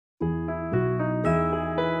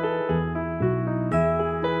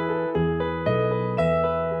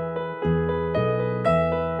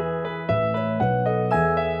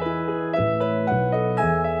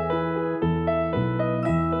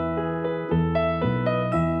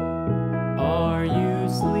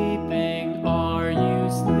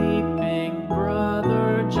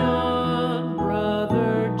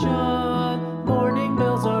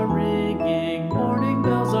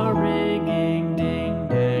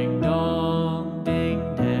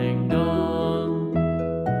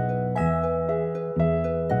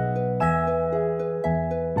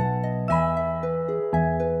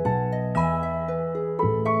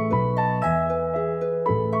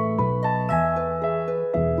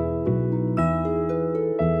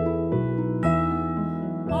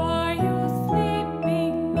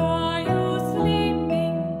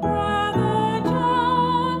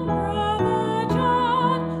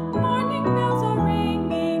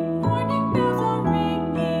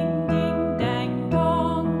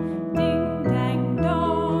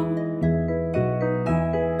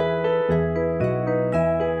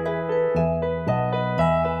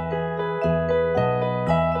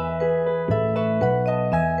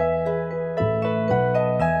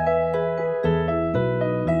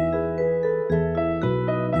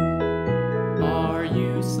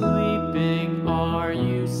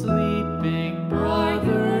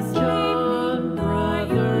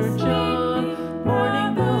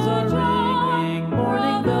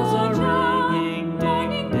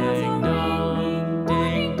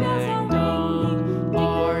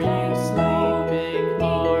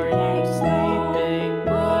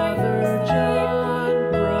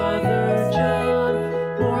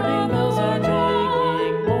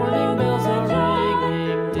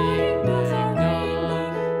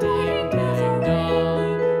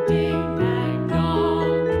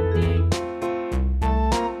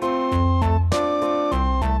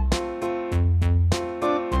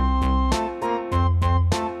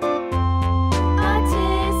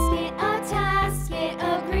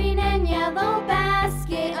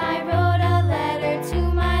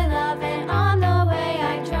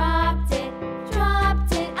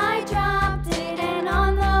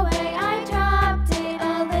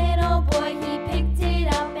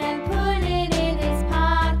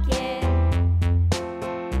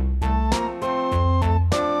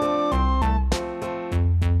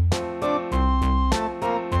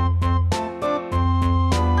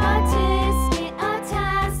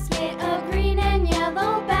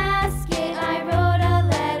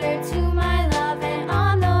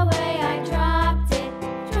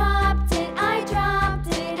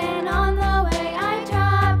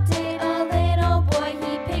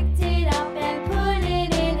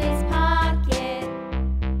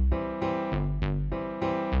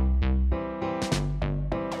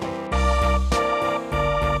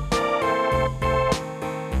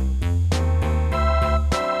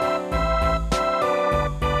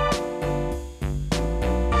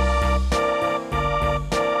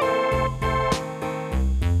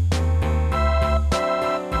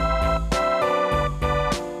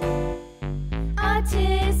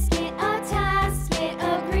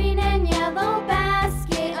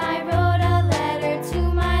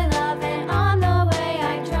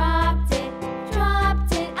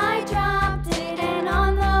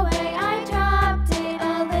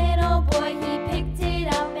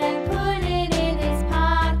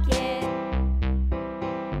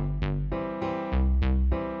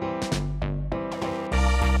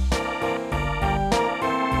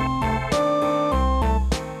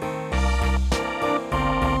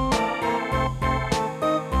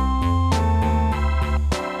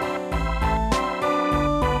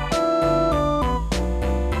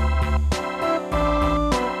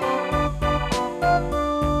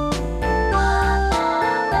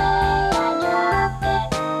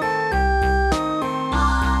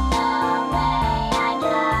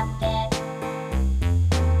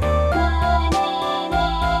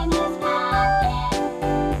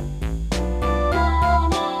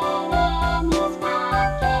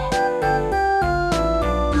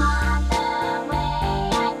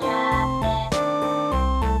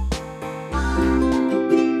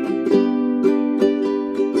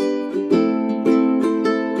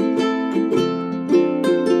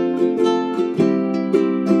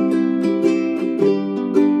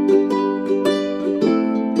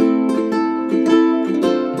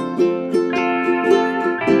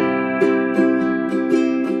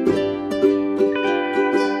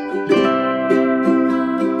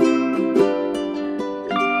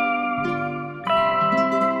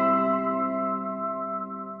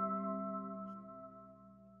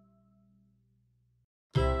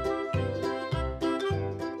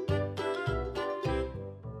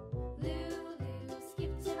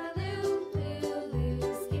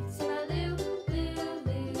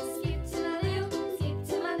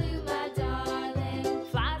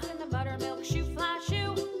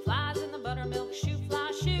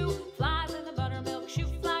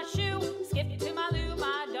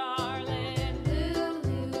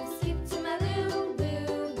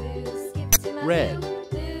Red.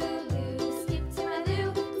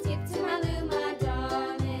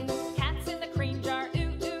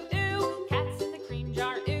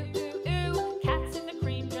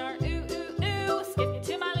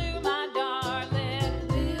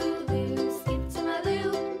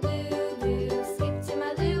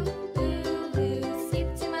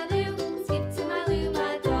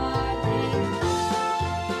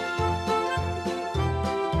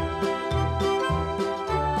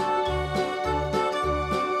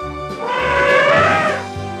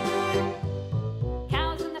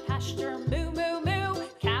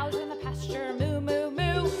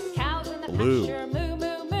 Blue. Moo,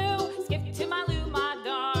 moo, moo. Skip to my loo, my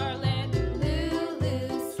darling. Loo,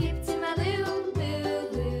 loo, skip to my loo. Loo,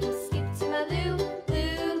 loo, skip to my loo.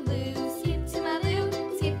 Loo, loo, skip to my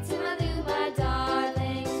loo. Skip to my loo, my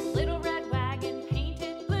darling. Little red wagon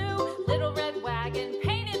painted blue. Little red wagon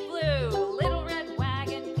painted blue. Little red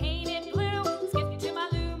wagon painted blue. Skip to my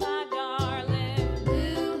loo, my darling.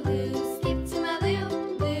 Loo, loo, skip to my loo.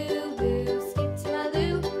 Loo, loo, skip to my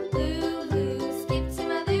loo. Loo, loo, skip to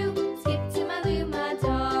my loo.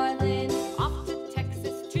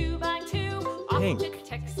 Pink. Off to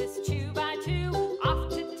Texas 2 by 2. Off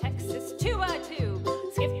to Texas 2 by 2.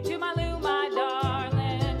 Skip to my loo, my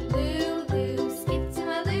darling. Loo, loo, skip to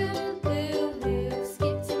my loo. Loo, loo,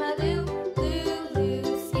 skip to my loo. Loo,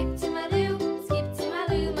 loo, skip to my loo. Skip to my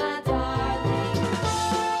loo, my darling.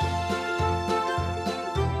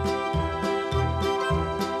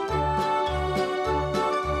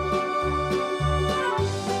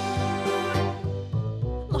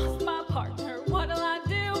 Lost my partner, what'll I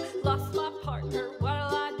do? Lost my partner,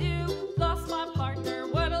 what'll I do? Lost my partner,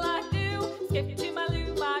 what'll I do? Skip to my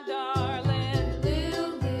loo, my darling.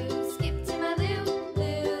 Loo, loo, skip to my loo.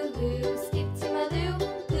 Loo, loo, skip to my loo.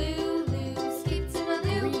 Loo, loo, skip to my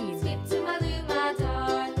loo. Skip to my loo, my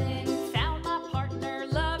darling. Found my partner,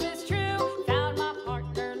 love is true. Found my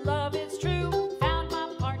partner, love is true. Found my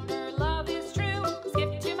partner, love is true.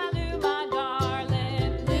 Skip to my loo, my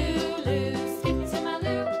darling. Loo, loo, skip to my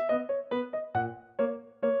loo.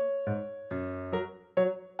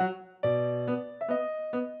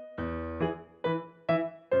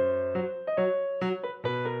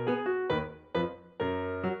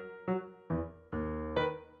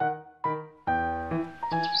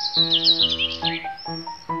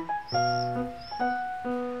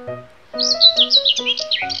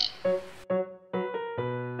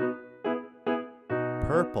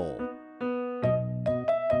 Purple.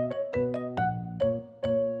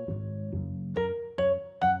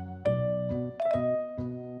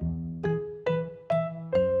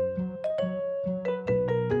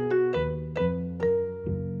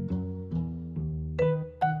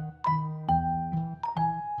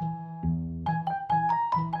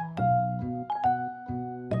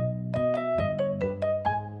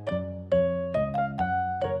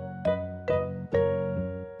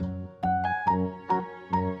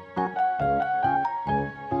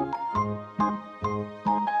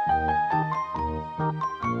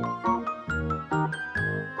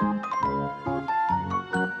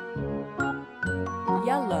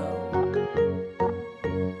 Yellow.